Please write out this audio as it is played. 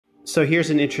So here's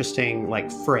an interesting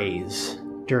phrase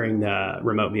during the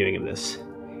remote viewing of this.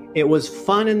 It was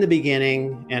fun in the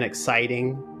beginning and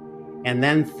exciting, and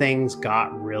then things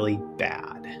got really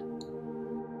bad.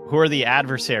 Who are the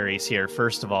adversaries here,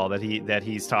 first of all, that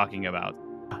he's talking about?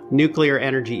 Nuclear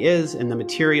energy is in the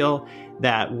material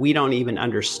that we don't even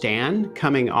understand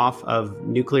coming off of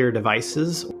nuclear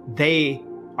devices. They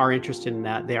are interested in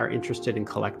that. They are interested in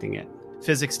collecting it.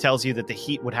 Physics tells you that the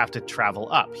heat would have to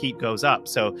travel up. Heat goes up.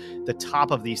 So the top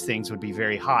of these things would be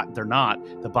very hot. They're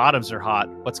not. The bottoms are hot.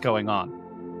 What's going on?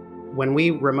 When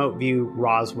we remote view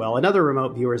Roswell, and other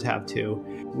remote viewers have too,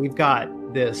 we've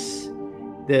got this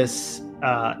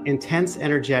intense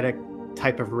energetic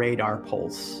type of radar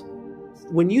pulse.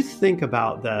 When you think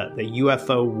about the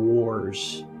UFO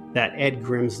wars that Ed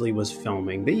Grimsley was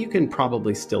filming, that you can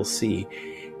probably still see,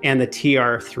 and the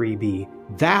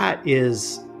TR-3B, that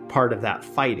is part of that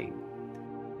fighting.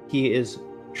 He is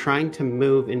trying to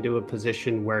move into a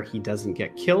position where he doesn't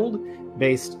get killed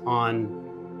based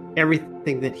on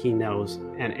everything that he knows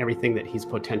and everything that he's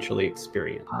potentially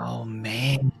experienced. Oh,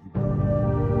 man.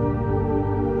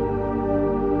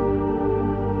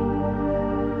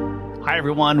 Hi,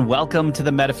 everyone. Welcome to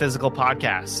the Metaphysical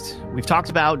Podcast. We've talked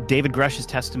about David Grusch's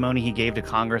testimony he gave to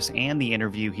Congress and the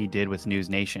interview he did with News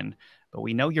Nation. But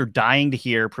we know you're dying to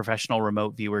hear professional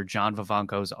remote viewer John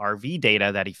Vivanco's RV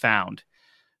data that he found.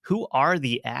 Who are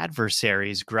the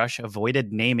adversaries Grusch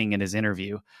avoided naming in his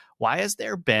interview? Why has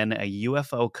there been a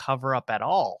UFO cover-up at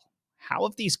all? How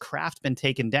have these craft been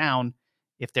taken down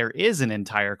if there is an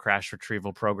entire crash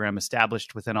retrieval program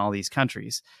established within all these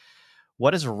countries?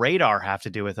 What does radar have to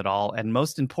do with it all? And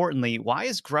most importantly, why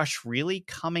is Grusch really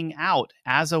coming out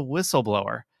as a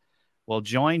whistleblower? Well,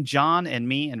 join John and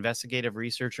me, investigative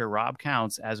researcher Rob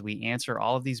Counts, as we answer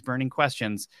all of these burning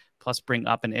questions, plus bring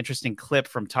up an interesting clip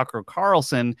from Tucker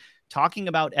Carlson talking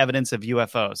about evidence of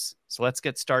UFOs. So let's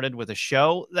get started with a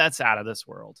show that's out of this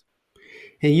world.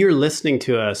 And you're listening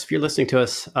to us. If you're listening to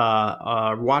us,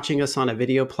 watching us on a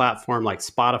video platform like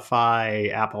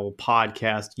Spotify, Apple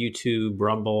Podcast, YouTube,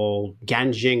 Rumble,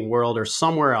 Ganjing World, or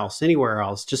somewhere else, anywhere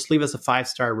else, just leave us a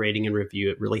 5-star rating and review.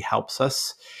 It really helps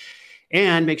us.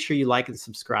 And make sure you like and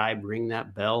subscribe, ring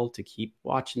that bell to keep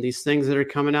watching these things that are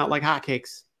coming out like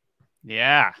hotcakes.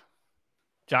 Yeah.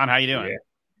 John, how you doing? Yeah.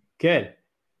 Good.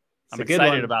 I'm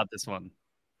excited about this one.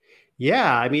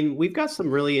 Yeah, I mean, we've got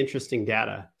some really interesting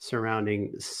data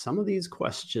surrounding some of these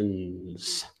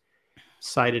questions.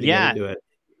 Excited to get into it.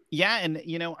 Yeah, and,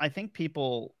 I think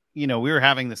people, we were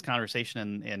having this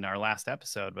conversation in our last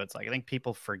episode, but it's like, I think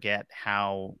people forget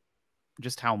how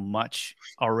much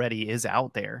already is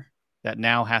out there that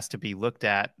now has to be looked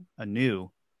at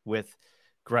anew with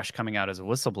Grusch coming out as a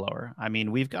whistleblower. I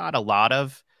mean, we've got a lot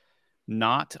of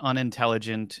not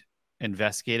unintelligent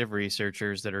investigative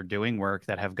researchers that are doing work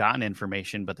that have gotten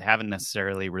information, but they haven't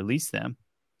necessarily released them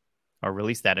or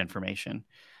released that information.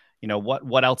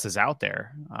 What else is out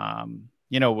there?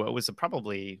 It was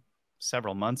probably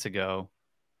several months ago,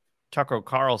 Tucker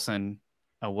Carlson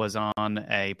was on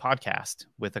a podcast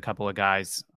with a couple of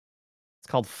guys. It's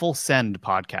called Full Send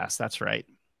Podcast. That's right.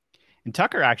 And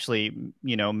Tucker actually,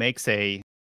 makes a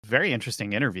very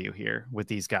interesting interview here with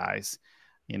these guys.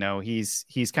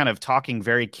 He's kind of talking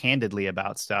very candidly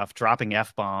about stuff, dropping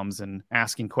F-bombs and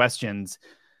asking questions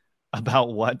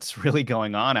about what's really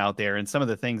going on out there and some of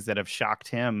the things that have shocked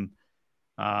him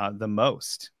the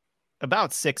most.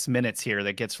 About 6 minutes here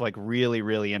that gets really,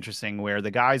 really interesting, where the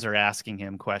guys are asking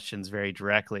him questions very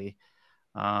directly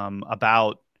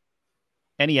about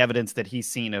any evidence that he's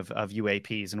seen of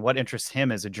UAPs and what interests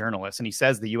him as a journalist. And he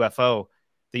says the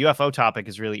UFO topic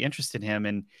has really interested him.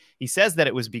 And he says that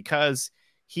it was because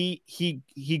he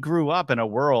grew up in a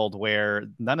world where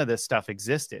none of this stuff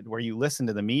existed, where you listen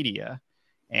to the media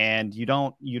and you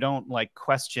don't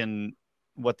question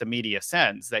what the media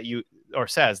says, that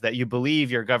you believe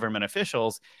your government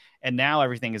officials. And now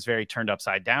everything is very turned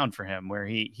upside down for him, where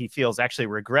he feels actually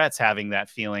regrets having that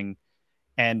feeling.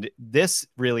 And this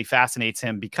really fascinates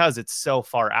him because it's so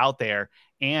far out there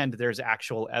and there's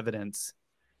actual evidence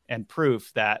and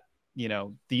proof that,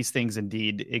 these things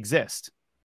indeed exist.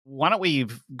 Why don't we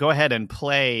go ahead and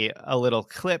play a little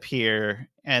clip here,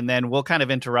 and then we'll kind of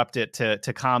interrupt it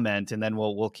to comment, and then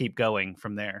we'll keep going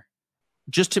from there.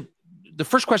 The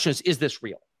first question is this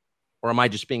real? Or am I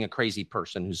just being a crazy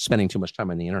person who's spending too much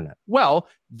time on the internet? Well,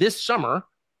 this summer,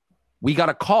 we got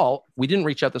a call. We didn't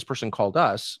reach out. This person called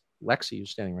us. Lexi, who's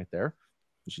standing right there,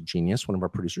 who's a genius, one of our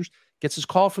producers, gets his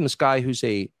call from this guy who's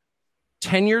a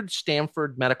tenured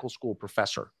Stanford medical school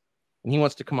professor, and he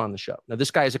wants to come on the show. Now,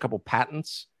 this guy has a couple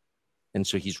patents, and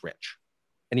so he's rich,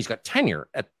 and he's got tenure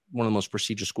at one of the most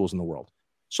prestigious schools in the world.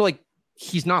 So,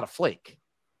 he's not a flake.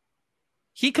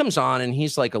 He comes on and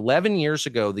he's like, 11 years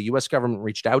ago, the US government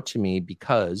reached out to me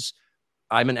because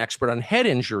I'm an expert on head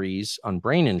injuries, on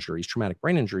brain injuries, traumatic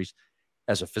brain injuries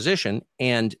as a physician.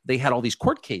 And they had all these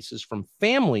court cases from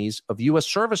families of US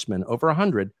servicemen, over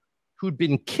 100, who'd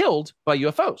been killed by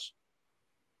UFOs.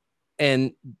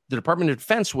 And the Department of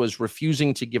Defense was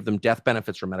refusing to give them death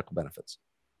benefits or medical benefits.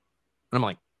 And I'm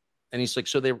like, and he's like,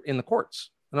 so they're in the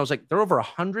courts. And I was like, there are over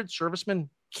 100 servicemen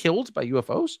killed by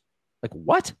UFOs? Like,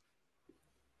 what?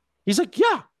 He's like,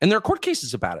 yeah. And there are court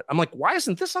cases about it. I'm like, why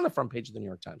isn't this on the front page of the New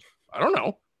York Times? I don't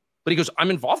know. But he goes,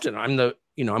 I'm involved in it. I'm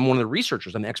one of the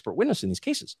researchers. I'm the expert witness in these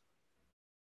cases.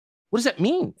 What does that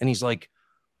mean? And he's like,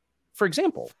 for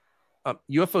example,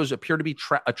 UFOs appear to be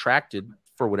attracted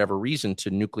for whatever reason to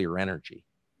nuclear energy.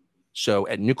 So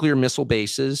at nuclear missile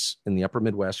bases in the upper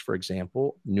Midwest, for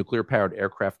example, nuclear-powered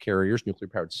aircraft carriers,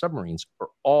 nuclear-powered submarines are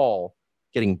all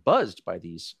getting buzzed by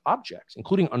these objects,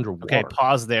 including underwater. Okay,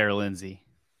 pause there, Lindsay.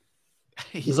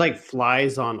 He's like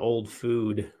flies on old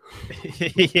food.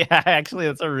 Yeah, actually,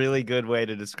 that's a really good way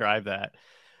to describe that.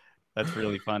 That's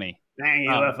really funny. Dang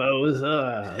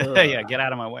UFOs. Yeah, get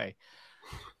out of my way.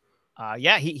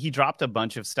 Yeah, he dropped a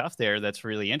bunch of stuff there that's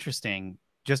really interesting,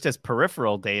 just as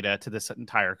peripheral data to this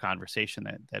entire conversation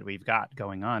that we've got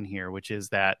going on here, which is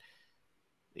that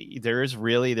there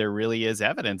really is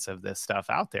evidence of this stuff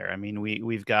out there. I mean,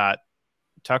 we've got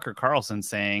Tucker Carlson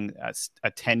saying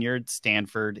a tenured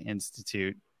Stanford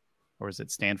Institute, or is it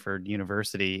Stanford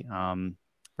University,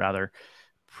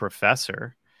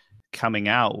 professor coming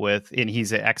out with, and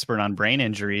he's an expert on brain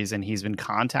injuries, and he's been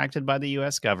contacted by the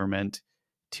U.S. government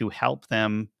to help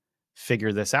them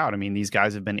figure this out. I mean, these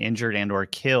guys have been injured and or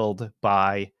killed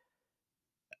by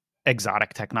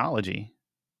exotic technology.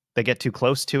 They get too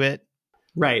close to it.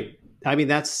 Right. I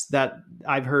mean,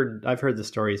 I've heard the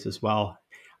stories as well.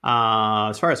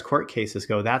 As far as court cases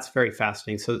go, that's very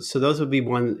fascinating. So those would be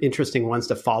interesting ones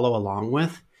to follow along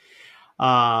with.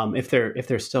 If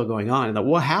they're still going on, and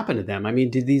what happened to them? I mean,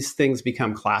 did these things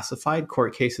become classified?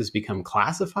 Court cases become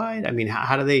classified? I mean,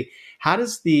 how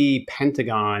does the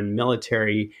Pentagon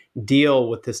military deal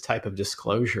with this type of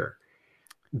disclosure?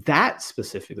 That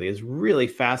specifically is really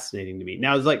fascinating to me.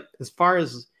 Now, it's like, as far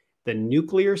as the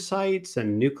nuclear sites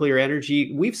and nuclear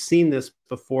energy, we've seen this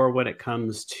before when it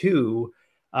comes to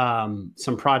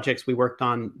some projects we worked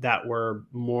on that were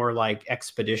more like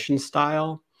expedition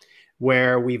style,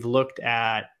 where we've looked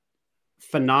at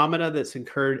phenomena that's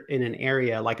occurred in an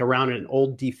area like around an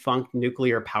old defunct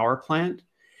nuclear power plant.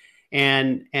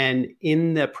 And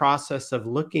in the process of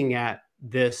looking at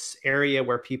this area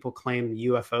where people claim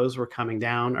UFOs were coming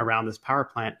down around this power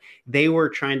plant, they were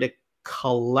trying to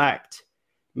collect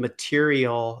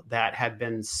material that had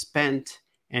been spent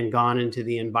and gone into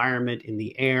the environment, in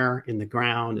the air, in the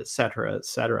ground, et cetera, et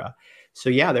cetera. So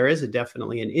yeah, there is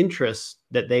definitely an interest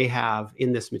that they have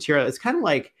in this material. It's kind of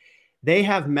like they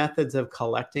have methods of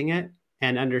collecting it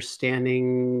and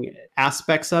understanding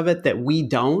aspects of it that we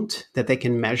don't, that they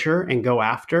can measure and go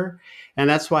after. And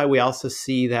that's why we also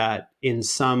see that in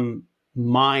some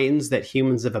mines that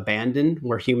humans have abandoned,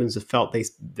 where humans have felt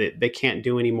they can't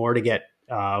do anymore to get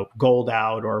gold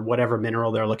out or whatever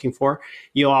mineral they're looking for,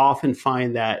 you'll often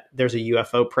find that there's a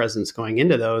UFO presence going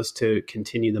into those to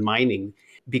continue the mining,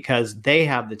 because they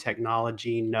have the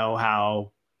technology, know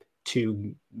how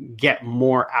to get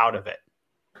more out of it.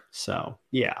 So,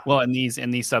 yeah. Well, and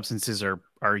these substances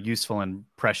are useful and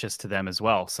precious to them as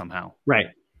well somehow. Right.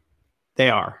 They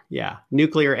are. Yeah.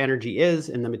 Nuclear energy is,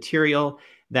 and the material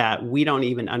that we don't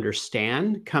even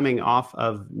understand coming off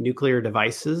of nuclear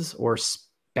devices or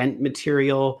spent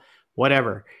material,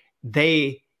 whatever,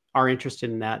 they are interested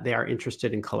in that. They are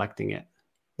interested in collecting it.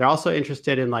 They're also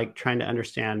interested in like trying to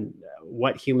understand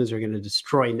what humans are going to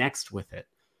destroy next with it.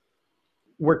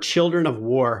 We're children of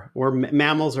war.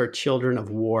 Mammals are children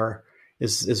of war,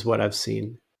 is what I've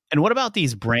seen. And what about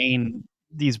these brain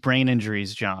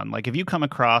injuries, John? Like, have you come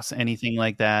across anything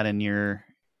like that in your,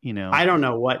 I don't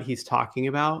know what he's talking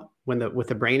about with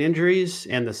the brain injuries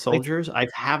and the soldiers. I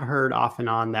have heard off and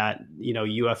on that,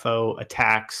 UFO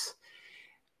attacks.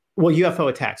 Well, UFO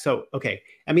attacks. So, okay.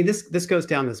 I mean, this goes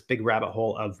down this big rabbit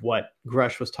hole of what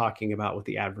Grusch was talking about with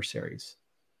the adversaries.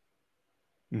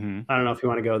 Mm-hmm. I don't know if you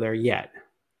want to go there yet.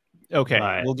 Okay.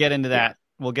 But we'll get into that.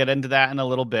 We'll get into that in a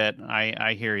little bit.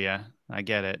 I hear you. I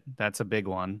get it. That's a big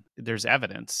one. There's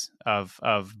evidence of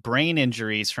brain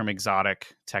injuries from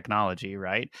exotic technology,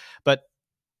 right? But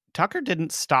Tucker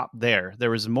didn't stop there.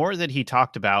 There was more that he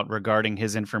talked about regarding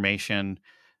his information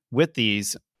with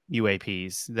these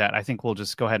UAPs that I think we'll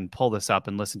just go ahead and pull this up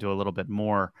and listen to a little bit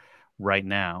more right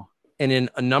now. And in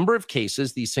a number of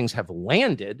cases, these things have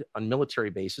landed on military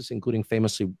bases, including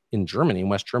famously in Germany, in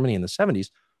West Germany in the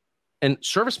 70s. And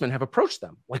servicemen have approached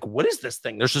them. Like, what is this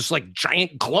thing? There's this like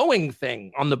giant glowing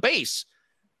thing on the base.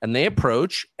 And they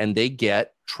approach and they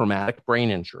get traumatic brain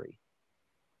injury.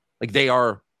 Like they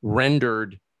are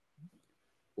rendered.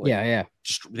 Like,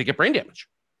 they get brain damage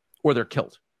or they're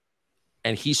killed.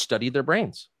 And he studied their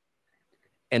brains.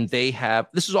 And they have,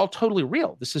 this is all totally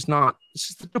real. This is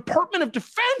the Department of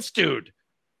Defense, dude.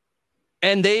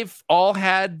 And they've all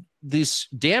had this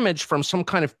damage from some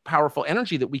kind of powerful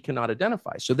energy that we cannot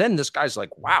identify. So then this guy's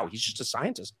like, wow, he's just a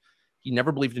scientist. He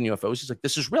never believed in UFOs. He's like,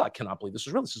 this is real. I cannot believe this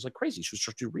is real. This is like crazy. He should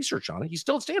start to do research on it. He's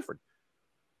still at Stanford.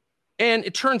 And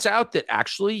it turns out that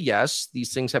actually, yes,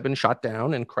 these things have been shot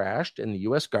down and crashed, and the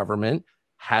US government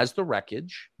has the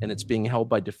wreckage, and it's being held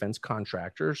by defense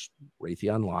contractors,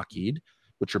 Raytheon, Lockheed,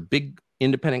 which are big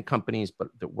independent companies, but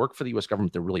that work for the US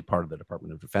government. They're really part of the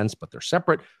Department of Defense, but they're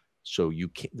separate. So you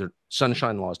can't, their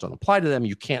sunshine laws don't apply to them.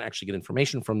 You can't actually get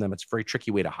information from them. It's a very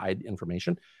tricky way to hide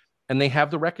information. And they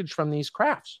have the wreckage from these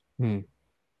crafts. And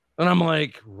I'm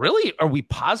like, really? Are we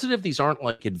positive these aren't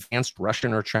like advanced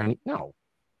Russian or Chinese? No,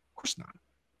 of course not.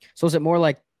 So is it more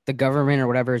like the government or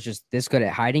whatever is just this good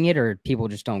at hiding it, or people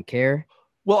just don't care?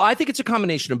 Well, I think it's a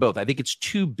combination of both. I think it's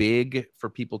too big for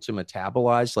people to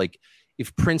metabolize. Like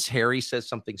if Prince Harry says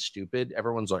something stupid,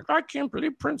 everyone's like, I can't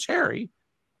believe Prince Harry.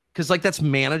 Because like that's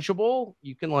manageable.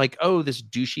 You can like, oh, this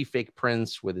douchey fake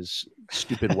prince with his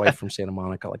stupid wife from Santa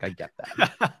Monica. Like I get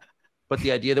that. But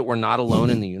the idea that we're not alone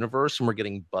in the universe and we're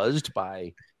getting buzzed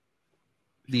by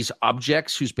these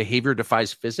objects whose behavior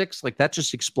defies physics, like that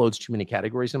just explodes too many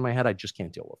categories in my head. I just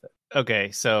can't deal with it.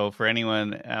 Okay, so for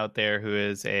anyone out there who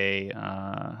is a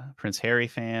Prince Harry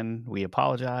fan, we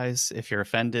apologize if you're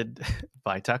offended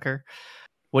by Tucker.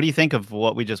 What do you think of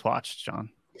what we just watched, John?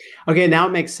 Okay, now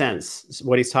it makes sense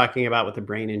what he's talking about with the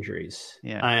brain injuries.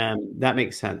 Yeah, that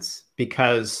makes sense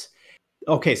because,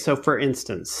 okay, so for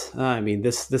instance, I mean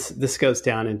this goes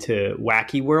down into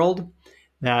wacky world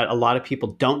that a lot of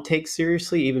people don't take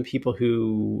seriously, even people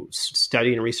who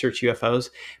study and research UFOs.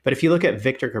 But if you look at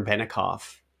Viktor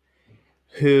Grebennikov,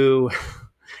 who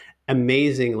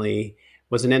amazingly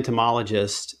was an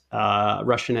entomologist,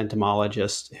 Russian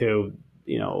entomologist who,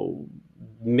 you know,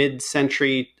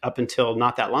 mid-century up until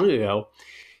not that long ago,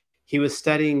 he was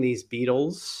studying these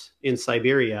beetles in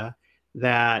Siberia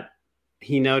that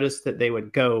he noticed that they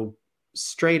would go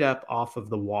straight up off of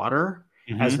the water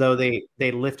as though they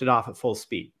lifted off at full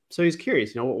speed. So he's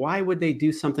curious, you know, why would they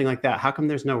do something like that? How come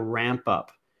there's no ramp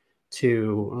up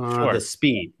to the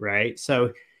speed, right?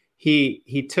 So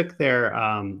he took their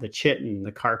the chitin,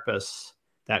 the carpus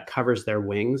that covers their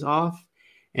wings off,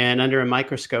 and under a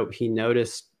microscope he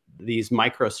noticed these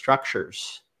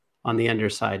microstructures on the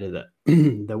underside of the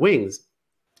the wings.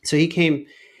 So he came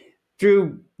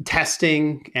through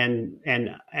testing and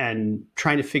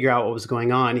trying to figure out what was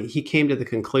going on. He came to the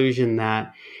conclusion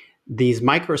that these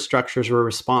microstructures were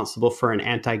responsible for an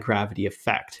anti-gravity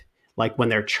effect. Like when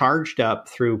they're charged up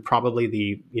through probably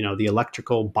the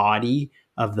electrical body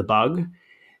of the bug,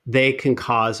 they can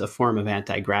cause a form of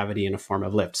anti-gravity and a form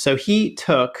of lift. So he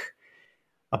took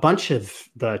a bunch of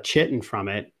the chitin from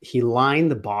it. He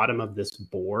lined the bottom of this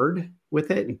board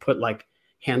with it and put like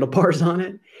handlebars on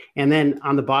it. And then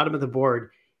on the bottom of the board,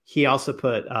 he also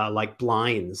put like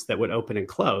blinds that would open and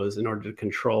close in order to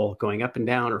control going up and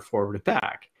down or forward and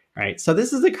back. Right. So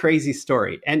this is a crazy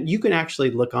story. And you can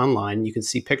actually look online. You can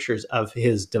see pictures of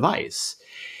his device.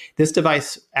 This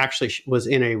device actually was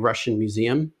in a Russian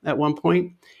museum at one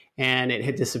point, and it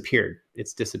had disappeared.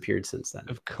 It's disappeared since then.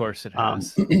 Of course it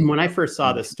has. When I first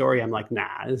saw this story, I'm like,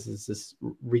 nah, this is this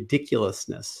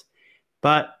ridiculousness.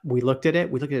 But we looked at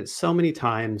it so many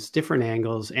times, different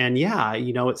angles. And yeah,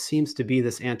 you know, it seems to be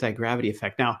this anti-gravity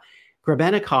effect. Now,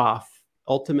 Grebennikov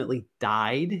ultimately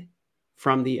died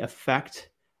from the effect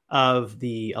of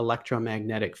the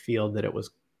electromagnetic field that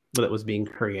was being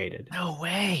created. No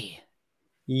way.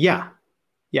 Yeah.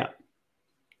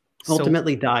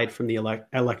 Ultimately died from the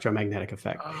electromagnetic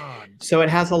effect. Oh, so it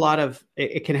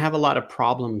can have a lot of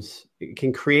problems. It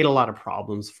can create a lot of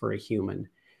problems for a human.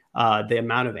 The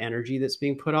amount of energy that's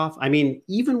being put off. I mean,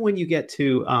 even when you get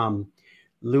to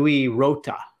Louis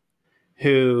Rota,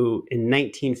 who in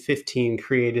 1915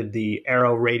 created the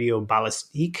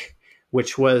aeroradioballistique,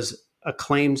 which was a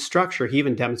claimed structure. He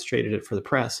even demonstrated it for the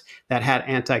press that had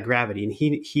anti-gravity. And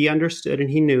he understood and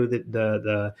he knew that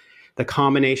the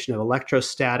combination of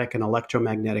electrostatic and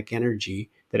electromagnetic energy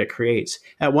that it creates.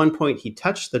 At one point, he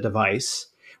touched the device,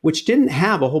 which didn't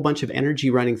have a whole bunch of energy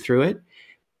running through it,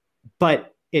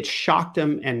 but it shocked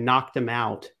him and knocked him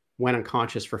out, went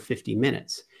unconscious for 50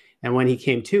 minutes. And when he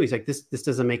came to, he's like, this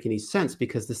doesn't make any sense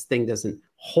because this thing doesn't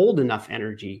hold enough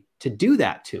energy to do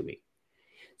that to me.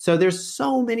 So there's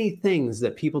so many things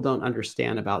that people don't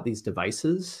understand about these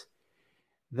devices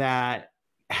that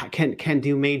can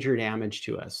do major damage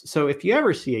to us. So if you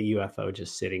ever see a UFO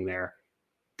just sitting there,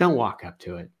 don't walk up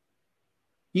to it.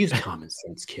 Use common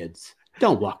sense, kids.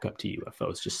 Don't walk up to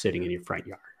UFOs just sitting in your front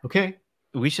yard, okay?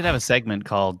 We should have a segment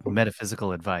called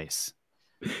Metaphysical Advice.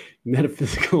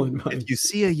 Metaphysical advice. If you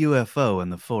see a UFO in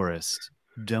the forest,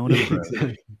 don't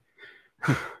approach.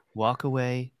 Walk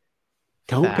away.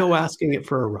 Don't go asking it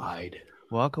for a ride.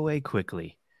 Walk away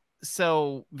quickly.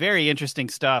 So very interesting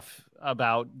stuff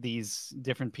about these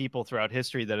different people throughout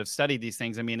history that have studied these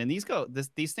things. I mean, and these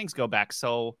things go back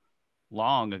so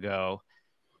long ago.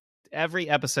 Every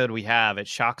episode we have, it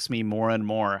shocks me more and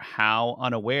more how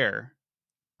unaware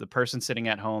the person sitting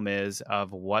at home is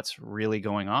of what's really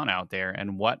going on out there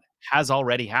and what has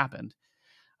already happened.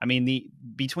 I mean,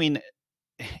 between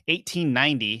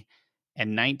 1890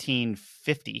 and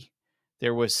 1950,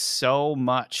 there was so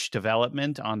much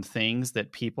development on things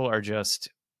that people are just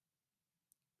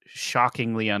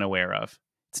shockingly unaware of.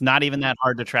 It's not even that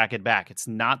hard to track it back. It's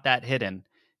not that hidden.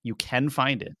 You can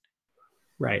find it.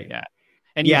 Right. Yeah.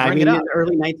 And yeah, I mean, in the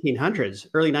early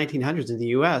 1900s in the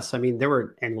U.S., I mean, there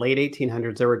were, and late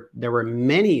 1800s, there were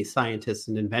many scientists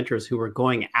and inventors who were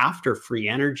going after free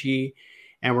energy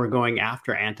and were going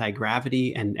after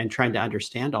anti-gravity and trying to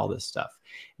understand all this stuff.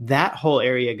 That whole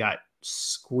area got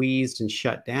squeezed and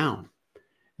shut down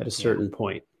at a certain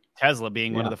point. Tesla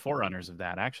being one of the forerunners of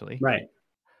that, actually. Right.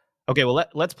 Okay, well,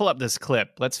 let's pull up this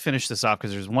clip. Let's finish this off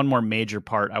because there's one more major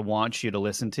part I want you to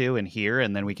listen to and hear,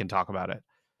 and then we can talk about it.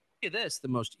 This, the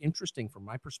most interesting from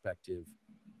my perspective,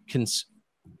 I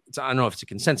don't know if it's a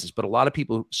consensus, but a lot of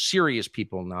people, serious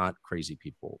people, not crazy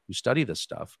people who study this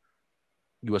stuff,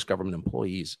 U.S. government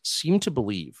employees, seem to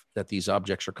believe that these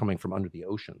objects are coming from under the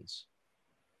oceans.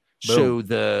 Boom. So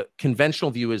the conventional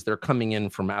view is they're coming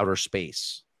in from outer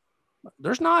space.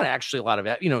 There's not actually a lot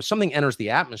of, something enters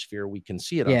the atmosphere, we can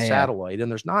see it on satellite,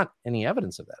 and there's not any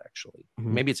evidence of that, actually.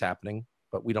 Mm-hmm. Maybe it's happening,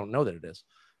 but we don't know that it is.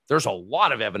 There's a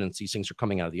lot of evidence these things are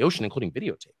coming out of the ocean, including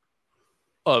videotape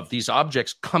of these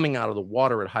objects coming out of the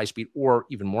water at high speed, or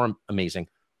even more amazing,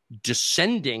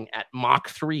 descending at Mach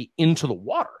 3 into the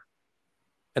water.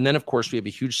 And then, of course, we have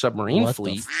a huge submarine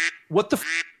fleet.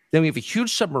 Then we have a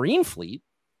huge submarine fleet,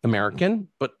 American,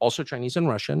 but also Chinese and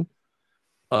Russian,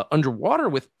 underwater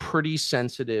with pretty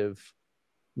sensitive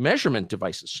measurement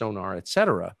devices, sonar,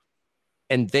 etc.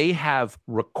 And they have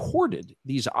recorded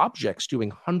these objects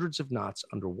doing hundreds of knots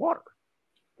underwater.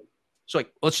 So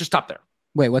let's just stop there.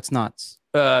 Wait, what's knots?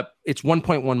 It's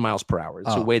 1.1 miles per hour.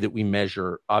 It's a way that we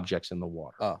measure objects in the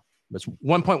water. It's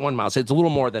 1.1 miles. It's a little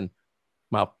more than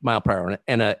mile per hour.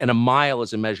 And a mile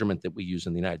is a measurement that we use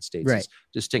in the United States. Right. It's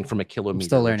distinct from a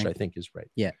kilometer, which I think is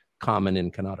common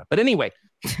in Canada. But anyway,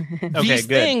 these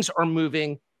things are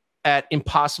moving at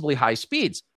impossibly high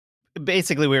speeds.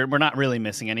 Basically, we're not really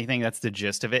missing anything. That's the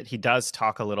gist of it. He does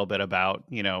talk a little bit about,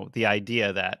 the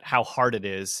idea that how hard it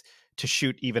is to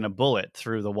shoot even a bullet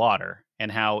through the water, and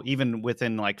how even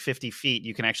within like 50 feet,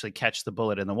 you can actually catch the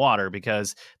bullet in the water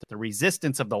because the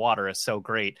resistance of the water is so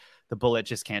great. The bullet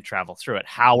just can't travel through it.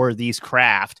 How are these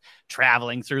craft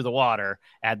traveling through the water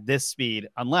at this speed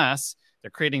unless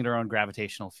they're creating their own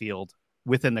gravitational field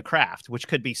within the craft, which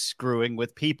could be screwing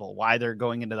with people? Why they're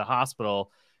going into the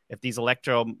hospital if these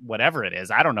whatever it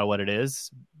is, I don't know what it is,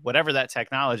 whatever that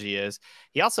technology is.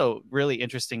 He also really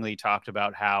interestingly talked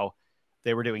about how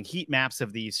they were doing heat maps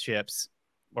of these ships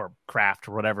or craft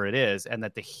or whatever it is, and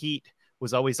that the heat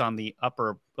was always on the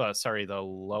the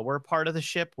lower part of the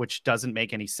ship, which doesn't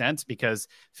make any sense because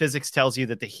physics tells you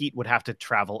that the heat would have to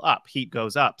travel up. Heat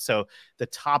goes up. So the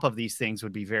top of these things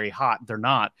would be very hot. They're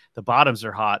not. The bottoms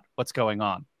are hot. What's going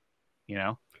on?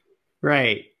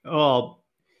 Right. Well,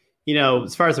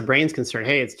 as far as the brain's concerned,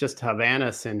 hey, it's just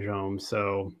Havana syndrome.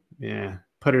 So yeah,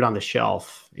 put it on the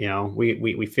shelf.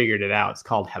 We figured it out. It's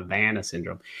called Havana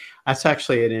syndrome. That's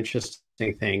actually an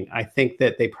interesting thing. I think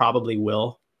that they probably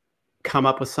will come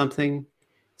up with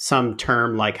some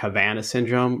term like Havana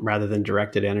syndrome rather than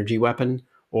directed energy weapon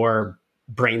or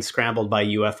brain scrambled by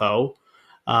UFO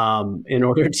in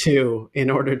order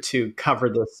to cover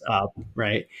this up.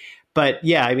 Right. But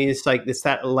yeah, I mean, it's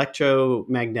that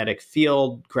electromagnetic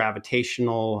field,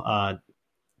 gravitational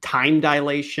time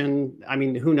dilation. I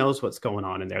mean, who knows what's going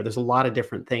on in there? There's a lot of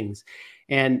different things.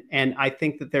 And I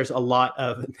think that there's a lot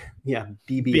of,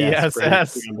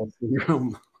 BSS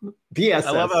syndrome. BSS.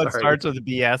 I love how it starts with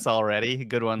BS already.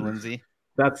 Good one, Lindsay.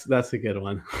 That's a good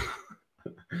one.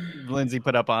 Lindsay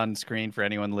put up on screen for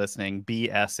anyone listening,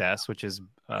 BSS, which is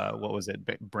what was it?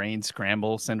 Brain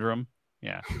scramble syndrome.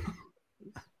 Yeah.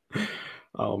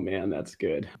 Oh man, that's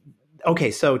good.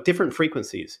 Okay, so different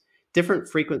frequencies,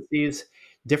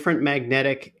 different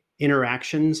magnetic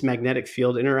interactions, magnetic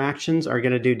field interactions are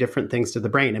going to do different things to the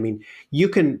brain. I mean, you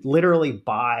can literally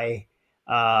buy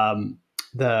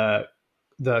the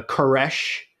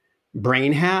Koresh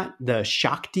brain hat, the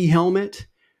Shakti helmet,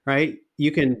 right?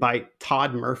 You can buy,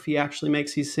 Todd Murphy actually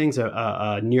makes these things,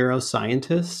 a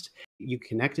neuroscientist. You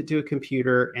connect it to a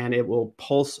computer and it will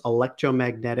pulse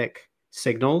electromagnetic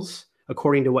signals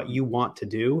according to what you want to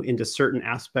do into certain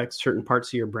aspects, certain parts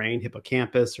of your brain,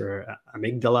 hippocampus or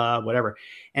amygdala, whatever.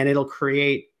 And it'll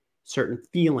create certain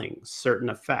feelings, certain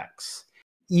effects.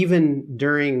 Even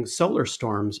during solar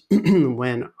storms,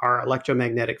 when our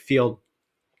electromagnetic field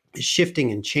is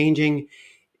shifting and changing,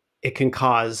 it can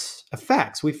cause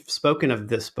effects. We've spoken of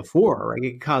this before, right?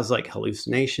 It can cause like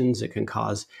hallucinations. It can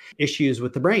cause issues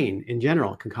with the brain in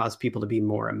general. It can cause people to be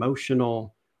more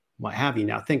emotional, what have you.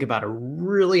 Now think about a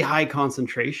really high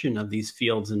concentration of these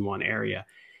fields in one area.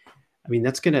 I mean,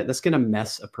 that's gonna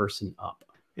mess a person up.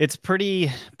 It's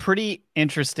pretty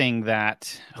interesting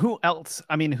that who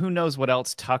knows what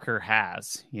else Tucker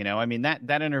has, you know? I mean,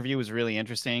 that interview was really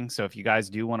interesting. So if you guys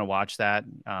do want to watch that,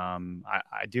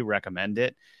 I do recommend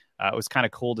it. It was kind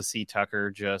of cool to see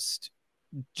Tucker just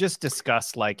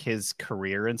discuss like his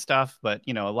career and stuff. But,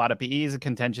 you know, a lot of he's a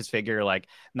contentious figure. Like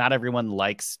not everyone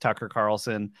likes Tucker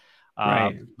Carlson.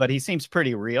 Right. But he seems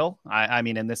pretty real. I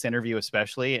mean, in this interview,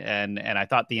 especially. And I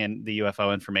thought the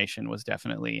UFO information was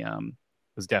definitely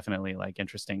like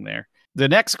interesting there. The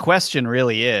next question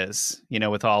really is, you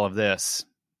know, with all of this,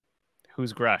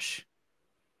 who's Grusch?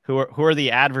 Who are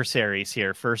the adversaries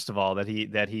here? First of all,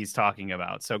 that he's talking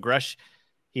about. So Grusch,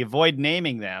 he avoided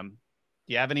naming them.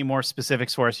 Do you have any more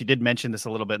specifics for us? You did mention this a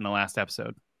little bit in the last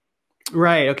episode.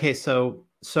 Right. Okay. So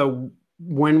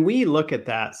when we look at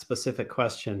that specific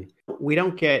question, we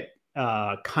don't get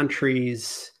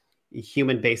countries,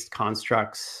 human-based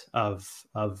constructs of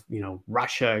you know,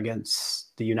 Russia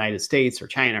against the United States or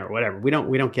China or whatever. We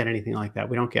don't get anything like that.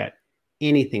 We don't get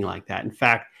anything like that. In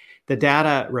fact, the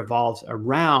data revolves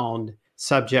around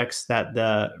subjects that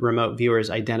the remote viewers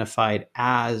identified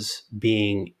as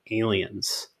being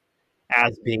aliens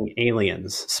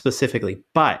specifically.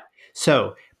 But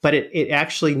it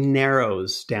actually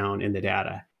narrows down in the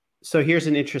data. So here's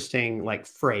an interesting like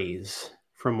phrase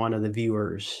from one of the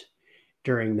viewers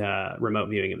during the remote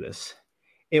viewing of this.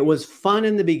 It was fun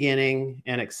in the beginning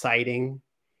and exciting,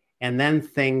 and then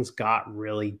things got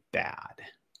really bad.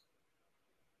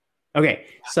 Okay,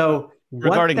 so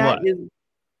regarding what?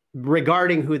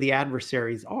 Regarding who the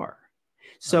adversaries are.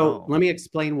 So let me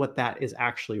explain what that is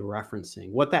actually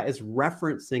referencing. What that is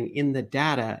referencing in the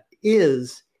data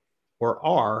is or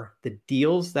are the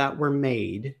deals that were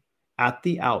made at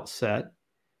the outset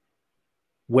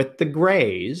with the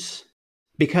Greys.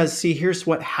 Because see, here's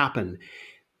what happened.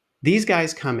 These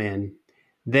guys come in,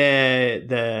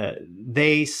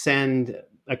 they send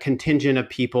a contingent of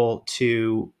people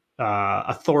to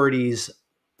authorities,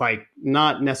 like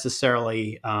not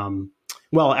necessarily,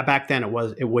 well, back then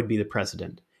it would be the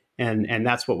president. And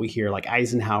that's what we hear, like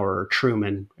Eisenhower or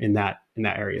Truman in that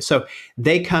area. So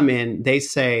they come in, they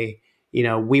say, you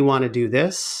know, we want to do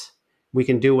this. We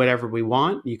can do whatever we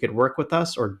want. You could work with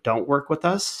us or don't work with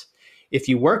us. If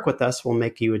you work with us, we'll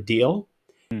make you a deal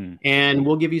and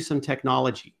we'll give you some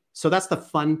technology. So that's the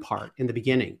fun part in the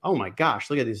beginning. Oh my gosh,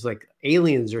 look at these, like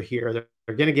aliens are here.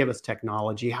 They're going to give us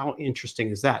technology. How interesting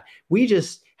is that? We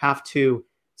just have to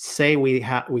say we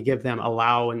give them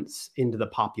allowance into the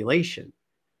population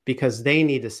because they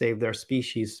need to save their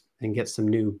species and get some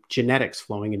new genetics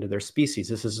flowing into their species.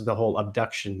 This is the whole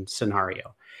abduction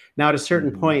scenario. Now, at a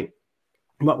certain point,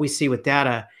 what we see with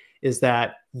data is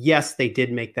that, yes, they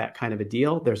did make that kind of a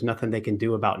deal. There's nothing they can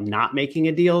do about not making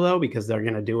a deal, though, because they're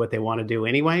going to do what they want to do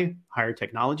anyway, higher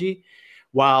technology.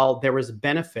 While there was a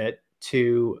benefit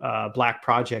to Black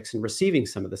projects in receiving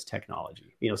some of this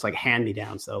technology. You know, it's like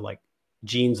hand-me-downs, though, like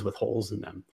jeans with holes in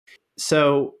them.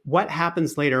 So what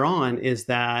happens later on is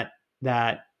that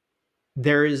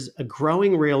there is a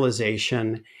growing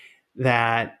realization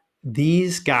that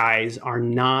these guys are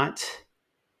not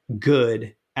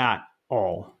good at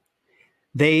all.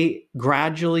 They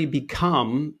gradually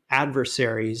become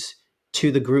adversaries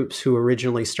to the groups who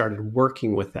originally started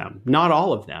working with them. Not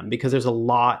all of them, because there's a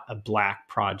lot of Black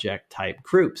project type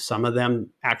groups. Some of them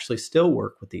actually still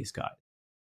work with these guys.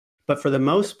 But for the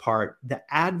most part, the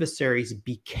adversaries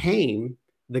became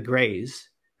the Greys,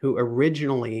 who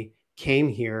originally came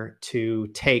here to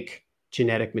take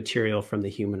genetic material from the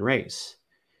human race.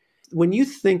 when you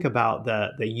think about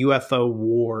the UFO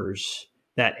wars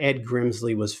that Ed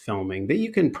Grimsley was filming, that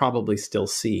you can probably still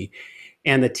see,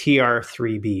 and the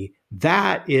TR-3B,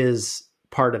 that is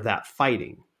part of that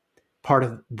fighting, part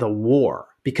of the war,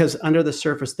 because under the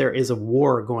surface there is a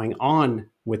war going on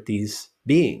with these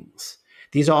beings.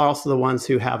 These are also the ones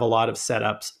who have a lot of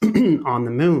setups on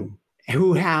the moon,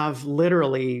 who have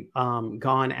literally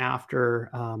gone after,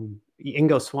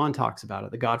 Ingo Swann talks about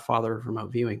it, the godfather of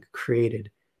remote viewing, pretty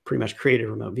much created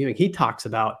remote viewing. He talks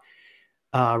about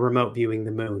remote viewing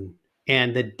the moon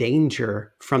and the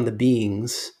danger from the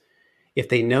beings if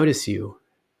they notice you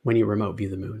when you remote view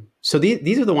the moon. So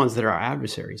these are the ones that are our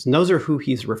adversaries, and those are who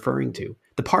he's referring to.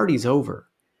 The party's over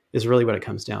is really what it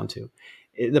comes down to.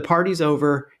 The party's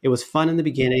over. It was fun in the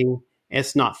beginning.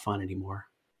 It's not fun anymore.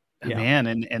 Yeah. Man,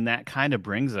 and that kind of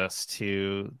brings us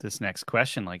to this next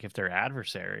question. Like, if they're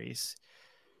adversaries,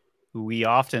 we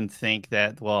often think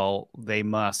that, well, they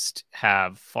must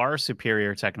have far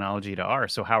superior technology to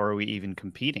ours, so how are we even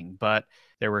competing? But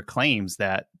there were claims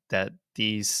that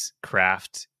these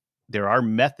craft, there are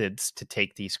methods to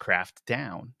take these craft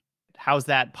down. How's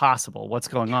that possible? What's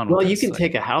going on? Well, you can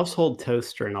take a household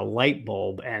toaster and a light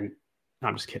bulb, and no,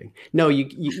 I'm just kidding. No,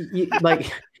 you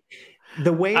like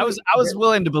the way I was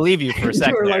willing to believe you for a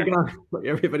second. Like,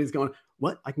 everybody's going,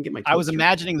 what? I can get my toaster. I was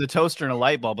imagining the toaster and a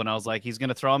light bulb, and I was like, he's going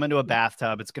to throw them into a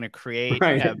bathtub. It's going to create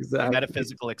a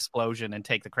metaphysical explosion and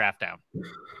take the craft down.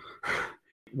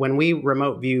 When we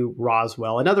remote view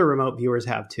Roswell, and other remote viewers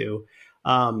have too,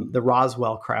 the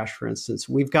Roswell crash, for instance,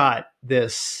 we've got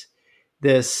this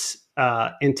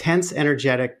intense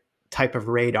energetic type of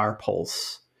radar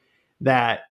pulse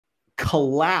that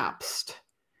collapsed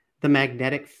the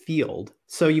magnetic field.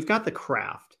 So you've got the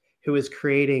craft who is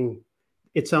creating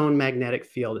its own magnetic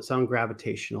field, its own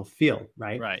gravitational field,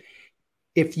 right? Right.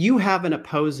 If you have an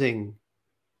opposing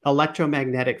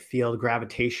electromagnetic field,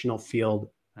 gravitational field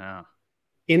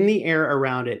in the air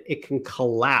around it, it can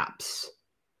collapse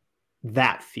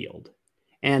that field.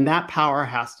 And that power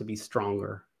has to be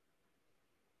stronger.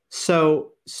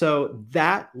 So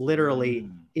that literally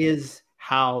is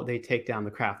how they take down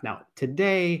the craft. Now,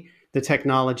 today, the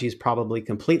technology is probably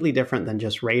completely different than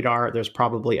just radar. There's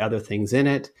probably other things in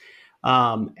it.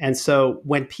 And so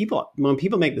when people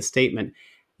make the statement,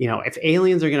 if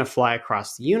aliens are going to fly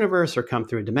across the universe or come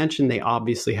through a dimension, they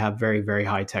obviously have very, very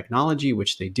high technology,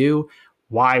 which they do.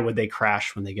 Why would they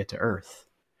crash when they get to Earth?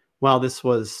 Well, this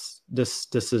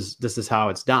is how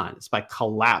it's done. It's by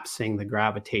collapsing the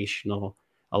gravitational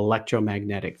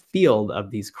electromagnetic field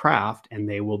of these craft, and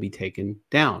they will be taken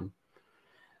down.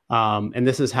 And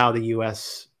this is how the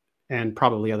U.S. and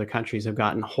probably other countries have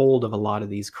gotten hold of a lot of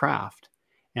these craft,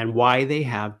 and why they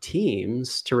have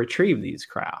teams to retrieve these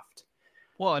craft.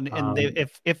 Well, and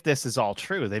if this is all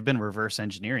true, they've been reverse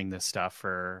engineering this stuff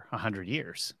for 100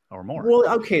 years or more. Well,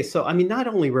 okay, so I mean, not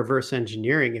only reverse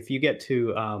engineering. If you get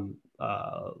to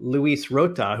Luis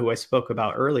Rota, who I spoke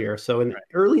about earlier, so in the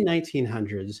early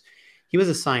 1900s, he was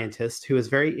a scientist who was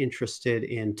very interested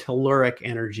in telluric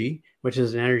energy, which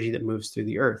is an energy that moves through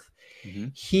the Earth. Mm-hmm.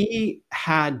 He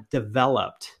had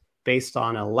developed, based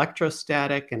on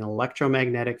electrostatic and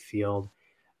electromagnetic field,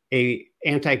 a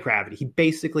anti-gravity. He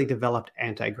basically developed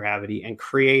anti-gravity and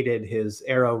created his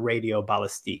aero-radio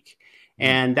ballistique.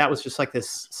 And that was just like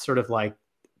this sort of like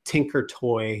Tinker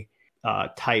Toy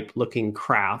type looking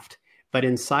craft. But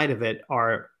inside of it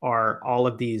are all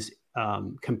of these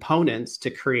components to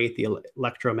create the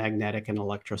electromagnetic and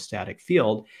electrostatic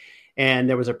field. And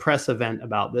there was a press event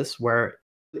about this where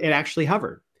it actually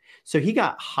hovered. So he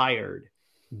got hired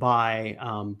by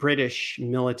British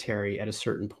military at a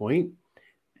certain point.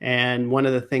 And one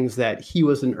of the things that he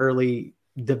was an early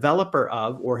developer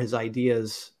of, or his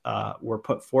ideas were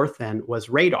put forth then, was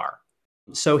radar.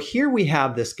 So here we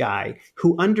have this guy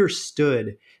who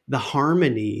understood the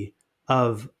harmony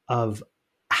of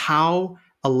how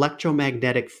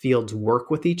electromagnetic fields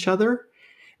work with each other.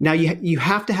 Now, you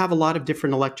have to have a lot of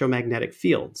different electromagnetic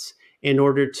fields in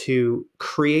order to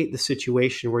create the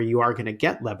situation where you are going to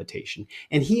get levitation.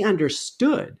 And he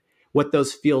understood what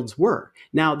those fields were.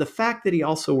 Now, the fact that he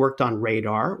also worked on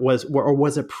radar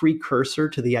was a precursor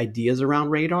to the ideas around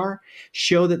radar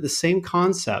show that the same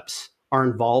concepts are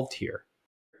involved here.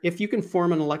 If you can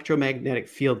form an electromagnetic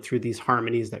field through these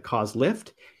harmonies that cause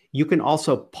lift, you can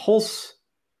also pulse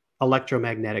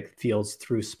electromagnetic fields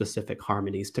through specific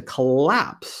harmonies to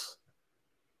collapse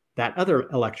that other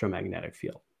electromagnetic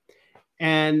field.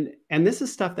 And this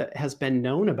is stuff that has been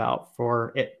known about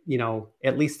for it,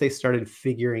 at least they started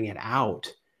figuring it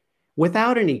out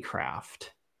without any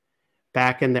craft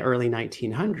back in the early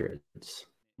 1900s.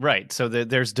 Right. So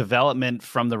there's development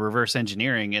from the reverse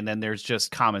engineering, and then there's just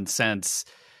common sense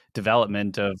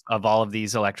development of all of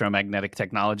these electromagnetic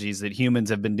technologies that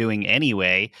humans have been doing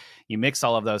anyway. You mix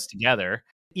all of those together.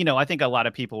 I think a lot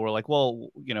of people were like, well,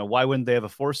 why wouldn't they have a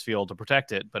force field to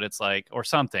protect it? But it's like, or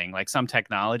something like some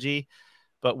technology.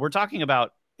 But we're talking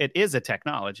about, it is a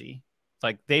technology.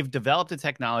 Like, they've developed a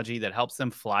technology that helps them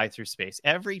fly through space.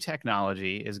 Every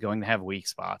technology is going to have weak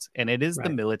spots, and it is the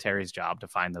military's job to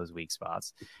find those weak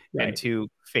spots and to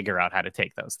figure out how to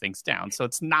take those things down. So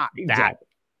it's not that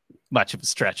much of a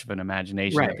stretch of an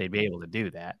imagination that they'd be able to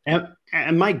do that.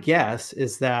 And my guess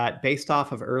is that, based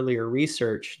off of earlier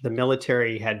research, the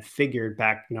military had figured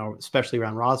back, especially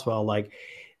around Roswell, like,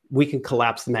 we can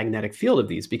collapse the magnetic field of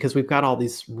these because we've got all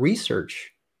this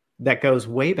research that goes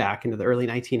way back into the early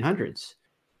 1900s.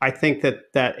 I think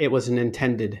that it was an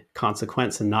intended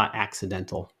consequence and not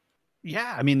accidental.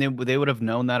 Yeah, I mean, they would have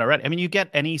known that already. I mean, you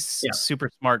get any super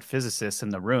smart physicists in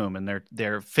the room, and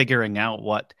they're figuring out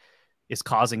what is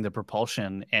causing the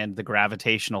propulsion and the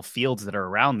gravitational fields that are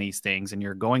around these things, and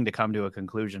you're going to come to a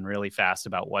conclusion really fast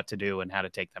about what to do and how to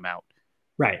take them out.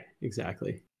 Right,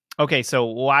 exactly. Okay, so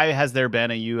why has there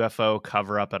been a UFO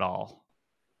cover-up at all?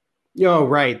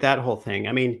 Right, that whole thing.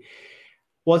 I mean,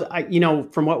 well,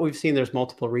 from what we've seen, there's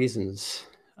multiple reasons.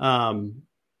 And,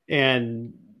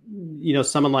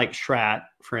 someone like Schratt,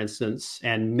 for instance,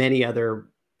 and many other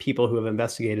people who have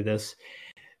investigated this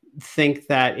think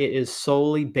that it is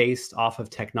solely based off of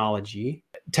technology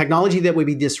that would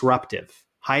be disruptive,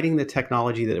 hiding the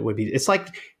technology that it would be. It's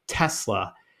like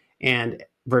Tesla and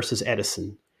versus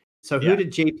Edison. So who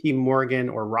did JP Morgan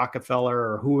or Rockefeller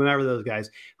or whomever those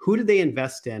guys, who did they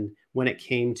invest in when it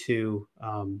came to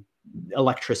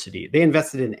electricity? They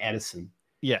invested in Edison.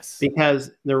 Yes. Because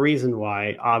the reason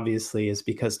why, obviously, is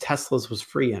because Tesla's was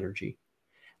free energy.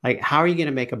 Like, how are you going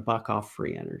to make a buck off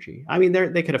free energy? I mean,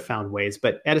 they could have found ways,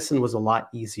 but Edison was a lot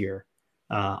easier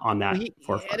on that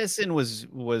forefront. Edison was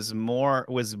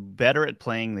better at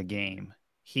playing the game.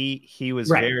 He was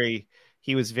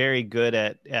very good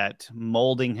at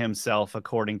molding himself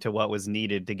according to what was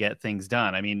needed to get things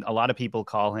done. I mean, a lot of people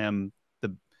call him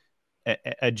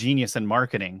a genius in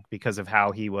marketing because of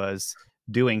how he was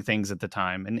doing things at the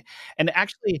time. And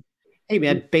actually, hey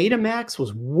man, Betamax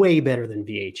was way better than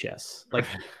VHS. Like,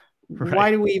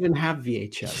 why do we even have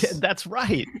VHS? Yeah, that's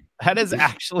right. That is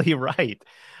actually right.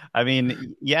 I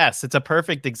mean, yes, it's a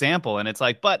perfect example. And it's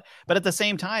like, but at the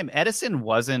same time, Edison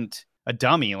wasn't a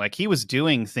dummy. Like, he was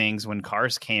doing things when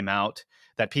cars came out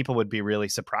that people would be really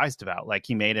surprised about. Like,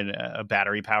 he made a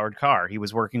battery powered car. He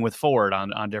was working with Ford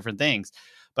on different things.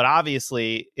 But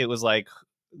obviously, it was like,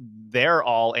 they're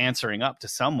all answering up to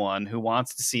someone who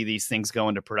wants to see these things go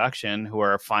into production, who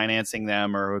are financing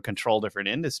them or who control different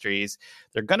industries.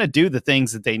 They're going to do the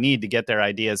things that they need to get their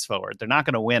ideas forward. They're not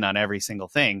going to win on every single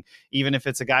thing, even if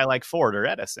it's a guy like Ford or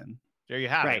Edison. There you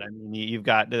have it. I mean, you've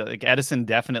got Edison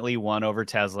definitely won over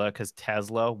Tesla because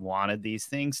Tesla wanted these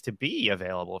things to be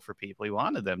available for people. He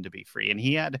wanted them to be free. And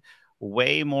he had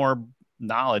way more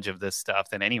knowledge of this stuff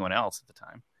than anyone else at the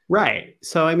time. Right.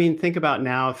 So, I mean, think about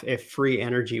now if free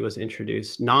energy was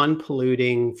introduced,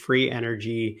 non-polluting free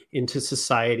energy into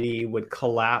society would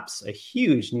collapse a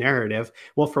huge narrative.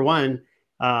 Well, for one,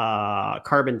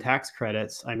 carbon tax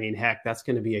credits, I mean, heck, that's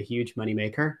going to be a huge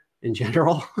moneymaker in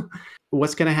general.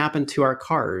 What's going to happen to our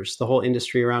cars, the whole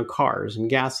industry around cars and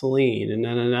gasoline and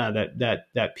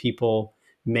that people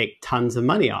make tons of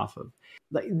money off of?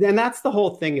 And that's the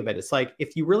whole thing of it. It's like,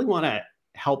 if you really want to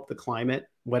help the climate,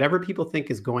 whatever people think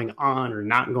is going on or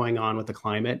not going on with the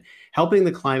climate, helping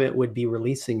the climate would be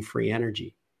releasing free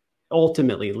energy,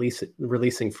 ultimately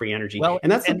releasing free energy.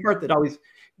 And that's the part that always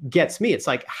gets me. It's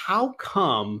like, how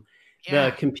come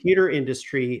the computer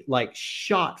industry like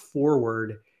shot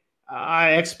forward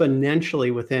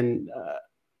exponentially within,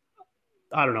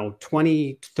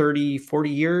 20, 30, 40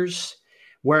 years,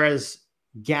 whereas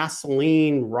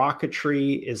gasoline,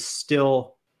 rocketry is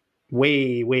still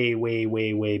way, way, way,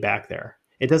 way, way back there.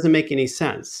 It doesn't make any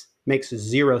sense. Makes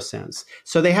zero sense.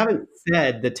 So they haven't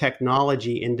fed the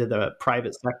technology into the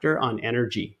private sector on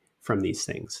energy from these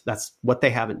things. That's what they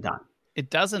haven't done.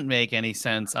 It doesn't make any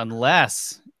sense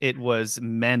unless it was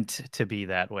meant to be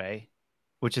that way,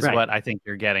 which is what I think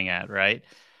you're getting at, right?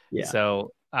 Yeah.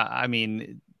 So, I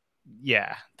mean,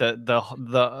 yeah,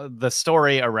 the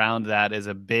story around that is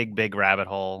a big, big rabbit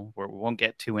hole where we won't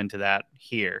get too into that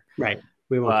here. Right.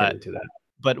 We won't get into that.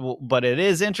 But it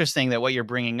is interesting that what you're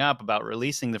bringing up about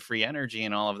releasing the free energy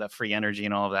and all of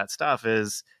that stuff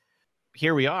is,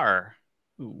 here we are.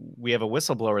 we have a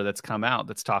whistleblower that's come out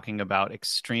that's talking about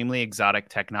extremely exotic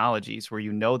technologies where,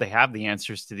 you know, they have the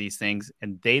answers to these things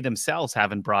and they themselves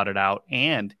haven't brought it out,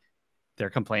 and they're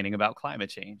complaining about climate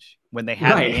change when they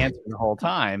had the answer the whole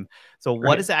time. So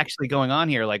what is actually going on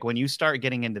here? Like when you start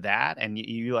getting into that, and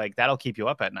you like, that'll keep you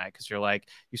up at night, because you're like,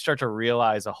 you start to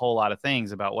realize a whole lot of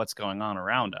things about what's going on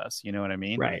around us. You know what I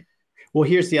mean? Right. Well,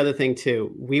 here's the other thing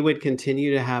too. We would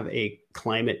continue to have a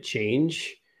climate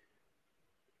change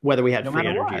whether we had free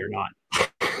energy or not.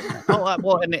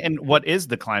 Well, and what is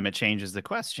the climate change is the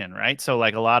question, right? So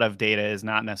like a lot of data is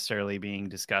not necessarily being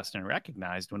discussed and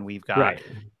recognized when we've got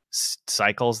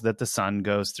cycles that the sun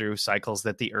goes through, cycles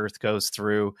that the earth goes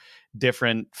through,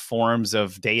 different forms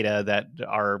of data that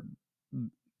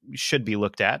should be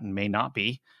looked at and may not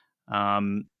be.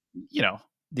 You know,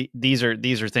 these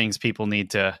are things people need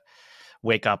to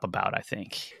wake up about, I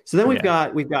think. So then we've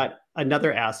got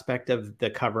another aspect of the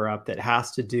cover up that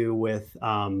has to do with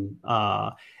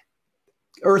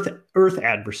Earth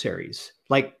adversaries.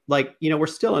 Like you know, we're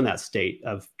still in that state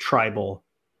of tribal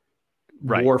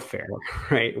warfare,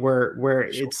 right? Where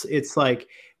it's like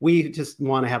we just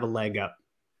want to have a leg up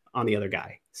on the other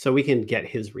guy so we can get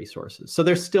his resources. So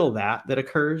there's still that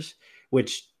occurs,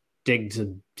 which digs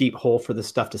a deep hole for the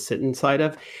stuff to sit inside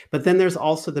of. But then there's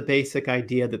also the basic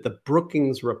idea that the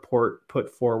Brookings report put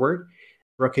forward,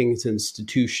 Brookings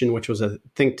Institution, which was a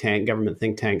think tank, government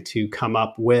think tank, to come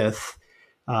up with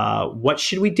what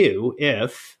should we do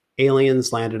if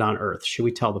aliens landed on Earth? Should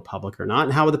we tell the public or not?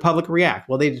 And how would the public react?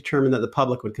 Well, they determined that the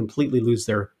public would completely lose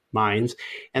their minds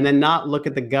and then not look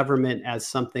at the government as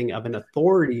something of an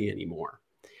authority anymore.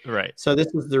 Right. So this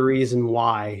is the reason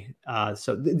why.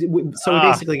 So we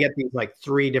basically get these like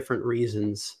three different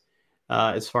reasons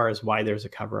as far as why there's a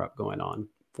cover up going on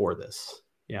for this.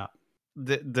 Yeah.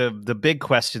 The big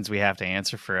questions we have to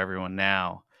answer for everyone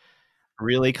now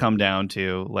really come down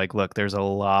to, like, look, there's a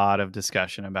lot of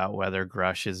discussion about whether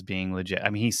Grusch is being legit.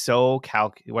 I mean, he's so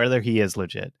whether he is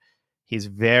legit. He's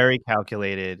very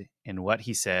calculated in what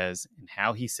he says and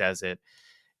how he says it.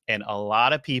 And a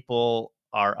lot of people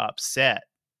are upset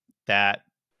that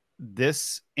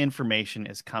this information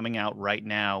is coming out right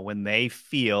now when they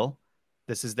feel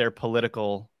this is their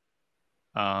political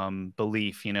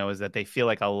belief, you know, is that they feel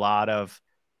like a lot of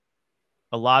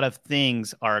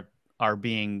things are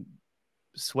being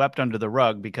swept under the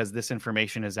rug because this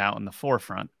information is out in the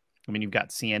forefront. I mean, you've got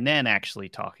CNN actually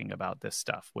talking about this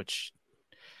stuff, which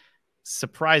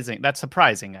that's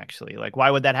surprising actually. Like,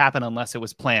 why would that happen unless it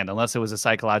was planned, unless it was a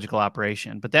psychological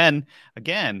operation? But then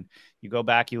again, you go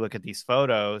back, you look at these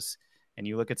photos and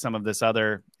you look at some of this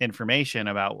other information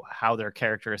about how their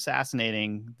character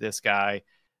assassinating this guy.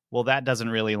 Well, that doesn't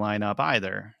really line up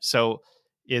either. So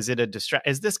is it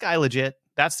is this guy legit?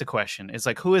 That's the question. It's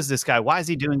like, who is this guy? Why is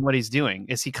he doing what he's doing?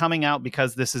 Is he coming out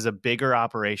because this is a bigger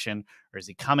operation, or is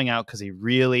he coming out because he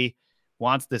really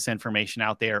wants this information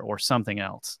out there, or something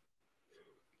else?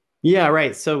 Yeah,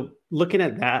 right. So looking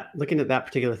at that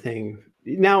particular thing.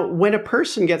 Now, when a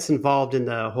person gets involved in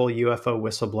the whole UFO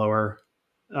whistleblower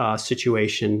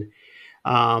situation,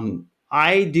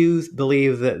 I do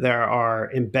believe that there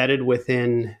are embedded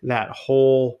within that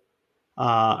whole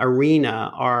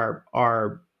arena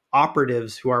are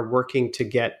operatives who are working to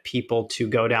get people to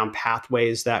go down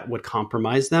pathways that would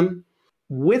compromise them.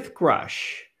 With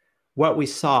Grusch, what we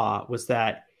saw was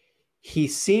that he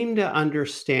seemed to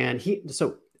understand.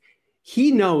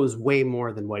 He knows way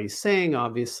more than what he's saying,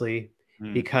 obviously,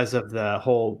 because of the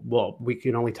whole, well, we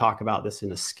can only talk about this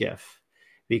in a skiff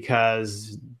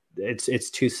because it's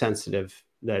too sensitive.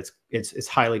 It's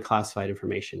highly classified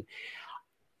information.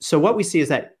 So what we see is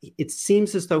that it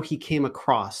seems as though he came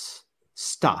across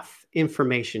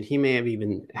information. He may have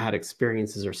even had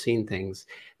experiences or seen things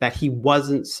that he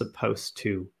wasn't supposed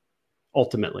to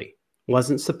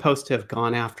have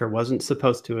gone after, wasn't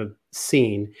supposed to have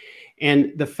seen.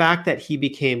 And the fact that he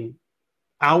became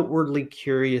outwardly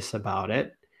curious about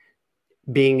it,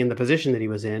 being in the position that he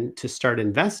was in to start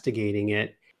investigating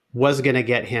it, was going to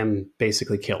get him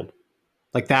basically killed.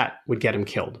 Like that would get him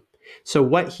killed. So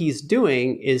what he's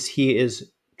doing is he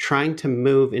is trying to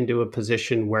move into a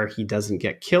position where he doesn't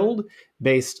get killed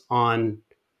based on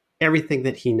everything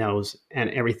that he knows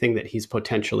and everything that he's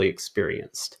potentially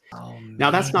experienced. Now,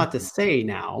 that's not to say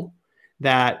now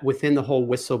that within the whole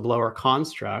whistleblower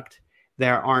construct,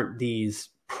 there aren't these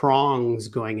prongs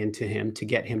going into him to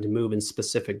get him to move in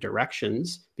specific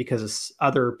directions because of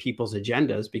other people's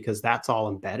agendas, because that's all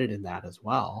embedded in that as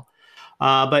well.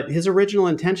 But his original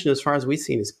intention, as far as we've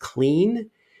seen, is clean.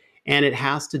 And it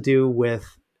has to do with,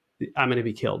 I'm going to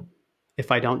be killed.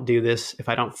 If I don't do this, if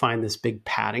I don't find this big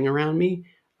padding around me,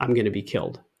 I'm going to be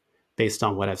killed. based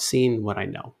on what I've seen, what I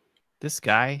know. This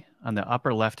guy on the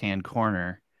upper left-hand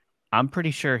corner, I'm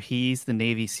pretty sure he's the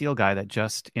Navy SEAL guy that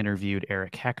just interviewed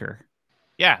Eric Hecker.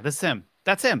 Yeah, this is him.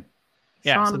 That's him.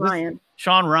 Yeah, Sean Ryan.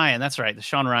 Sean Ryan, that's right. The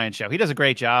Sean Ryan Show. He does a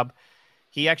great job.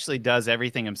 He actually does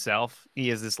everything himself. He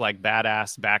has this like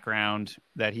badass background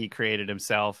that he created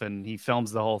himself, and he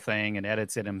films the whole thing and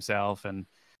edits it himself. And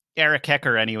Eric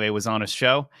Hecker, anyway, was on his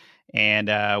show, and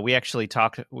we actually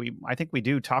talked. I think we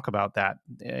do talk about that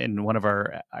in one of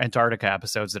our Antarctica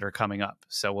episodes that are coming up.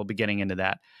 So we'll be getting into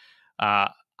that.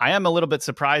 I am a little bit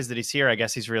surprised that he's here. I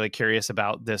guess he's really curious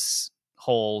about this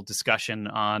whole discussion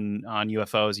on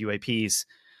UFOs, UAPs.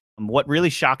 What really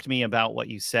shocked me about what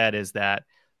you said is that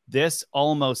this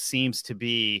almost seems to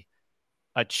be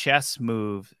a chess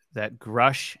move that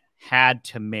Grusch had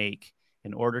to make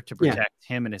in order to protect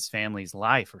him and his family's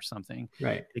life or something.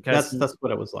 Right. Because that's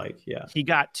what it was like. Yeah. He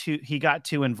got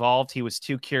too involved. He was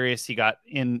too curious. He got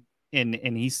in and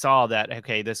he saw that,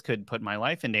 okay, this could put my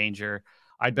life in danger.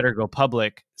 I'd better go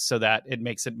public so that it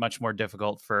makes it much more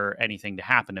difficult for anything to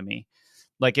happen to me.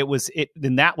 Like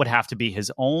then that would have to be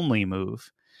his only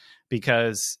move,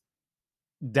 because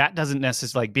that doesn't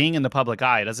necessarily, like being in the public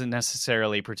eye, doesn't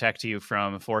necessarily protect you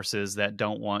from forces that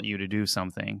don't want you to do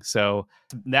something. So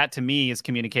that to me is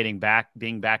communicating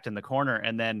being backed in the corner.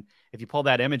 And then if you pull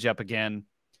that image up again,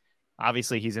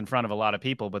 obviously he's in front of a lot of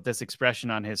people, but this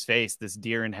expression on his face, this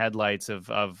deer in headlights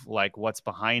of like what's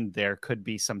behind there, could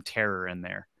be some terror in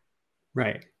there.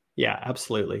 Right. Yeah,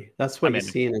 absolutely. That's what you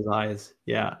see in his eyes.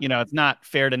 Yeah. It's not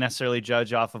fair to necessarily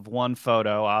judge off of one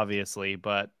photo, obviously,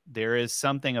 but there is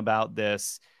something about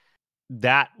this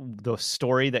that the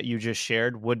story that you just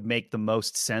shared would make the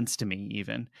most sense to me,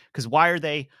 even because why are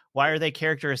they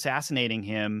character assassinating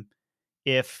him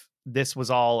if this was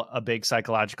all a big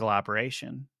psychological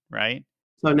operation, right?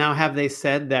 So now, have they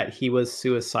said that he was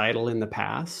suicidal in the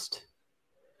past?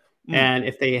 And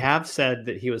if they have said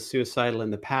that he was suicidal in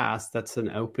the past, that's an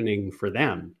opening for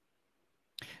them.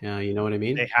 Yeah, you know what I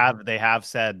mean? They have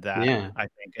said that. Yeah. I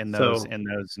think in those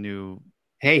new.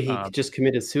 Hey, he just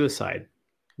committed suicide.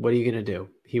 What are you going to do?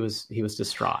 He was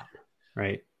distraught,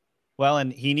 right? Well,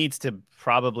 and he needs to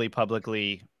probably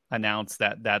publicly announce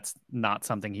that that's not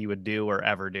something he would do or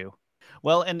ever do.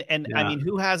 Well, and I mean,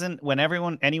 who hasn't? When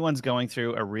anyone's going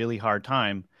through a really hard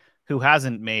time, who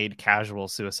hasn't made casual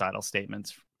suicidal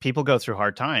statements? People go through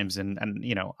hard times, and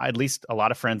at least a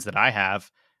lot of friends that I have,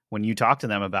 when you talk to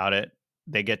them about it,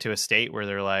 they get to a state where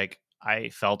they're like, I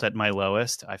felt at my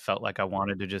lowest. I felt like I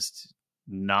wanted to just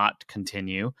not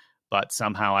continue, but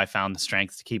somehow I found the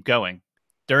strength to keep going.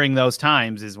 During those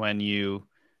times is when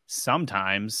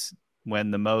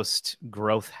when the most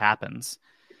growth happens.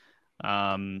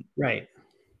 Right.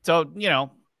 So,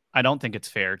 I don't think it's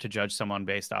fair to judge someone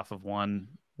based off of one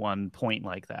point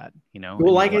like that,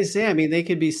 Well, like I say, I mean, they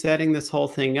could be setting this whole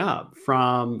thing up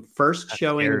from first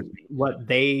showing what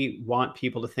they want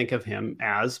people to think of him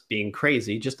as being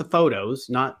crazy, just the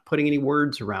photos, not putting any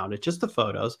words around it, just the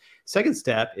photos. Second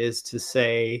step is to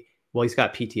say, well, he's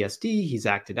got PTSD. He's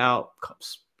acted out.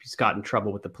 He's got in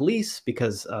trouble with the police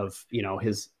because of,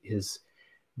 his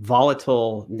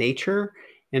volatile nature.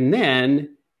 And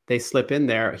then they slip in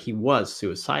there. He was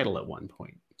suicidal at one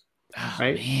point. Oh,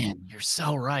 right? Man, you're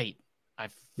so right. I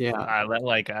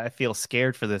feel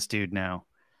scared for this dude now.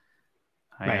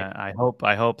 I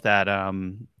hope that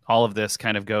all of this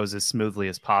kind of goes as smoothly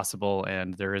as possible,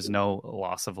 and there is no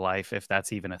loss of life, if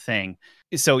that's even a thing.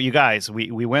 So, you guys,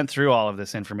 we went through all of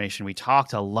this information. We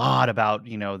talked a lot about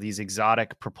these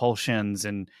exotic propulsions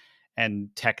and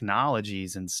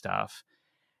technologies and stuff.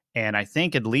 And I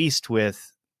think at least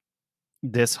with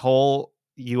this whole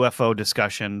UFO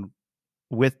discussion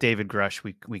with David Grusch,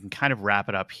 we can kind of wrap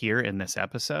it up here in this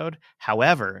episode.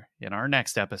 However, in our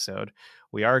next episode,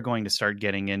 we are going to start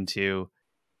getting into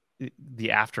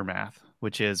the aftermath,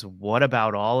 which is what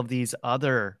about all of these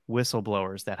other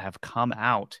whistleblowers that have come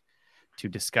out to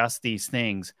discuss these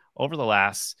things over the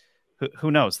last,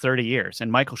 who knows, 30 years.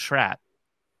 And Michael Schratt,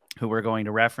 who we're going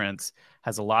to reference,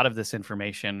 has a lot of this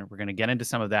information. We're going to get into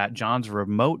some of that. John's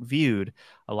remote viewed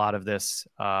a lot of this,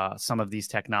 some of these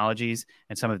technologies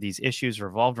and some of these issues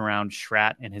revolved around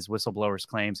Schratt and his whistleblowers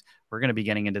claims. We're going to be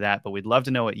getting into that, but we'd love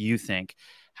to know what you think.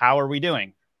 How are we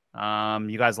doing?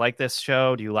 You guys like this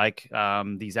show? Do you like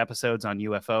these episodes on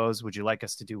UFOs? Would you like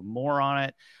us to do more on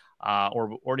it?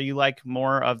 Or do you like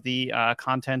more of the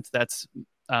content that's,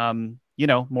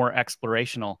 more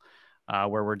explorational?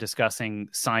 Where we're discussing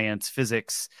science,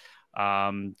 physics,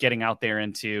 getting out there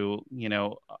into,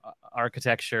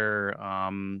 architecture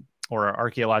or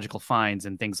archaeological finds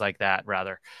and things like that,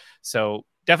 rather. So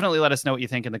definitely let us know what you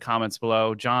think in the comments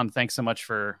below. John, thanks so much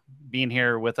for being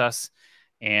here with us.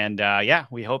 And yeah,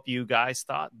 we hope you guys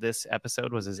thought this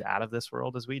episode was as out of this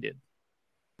world as we did.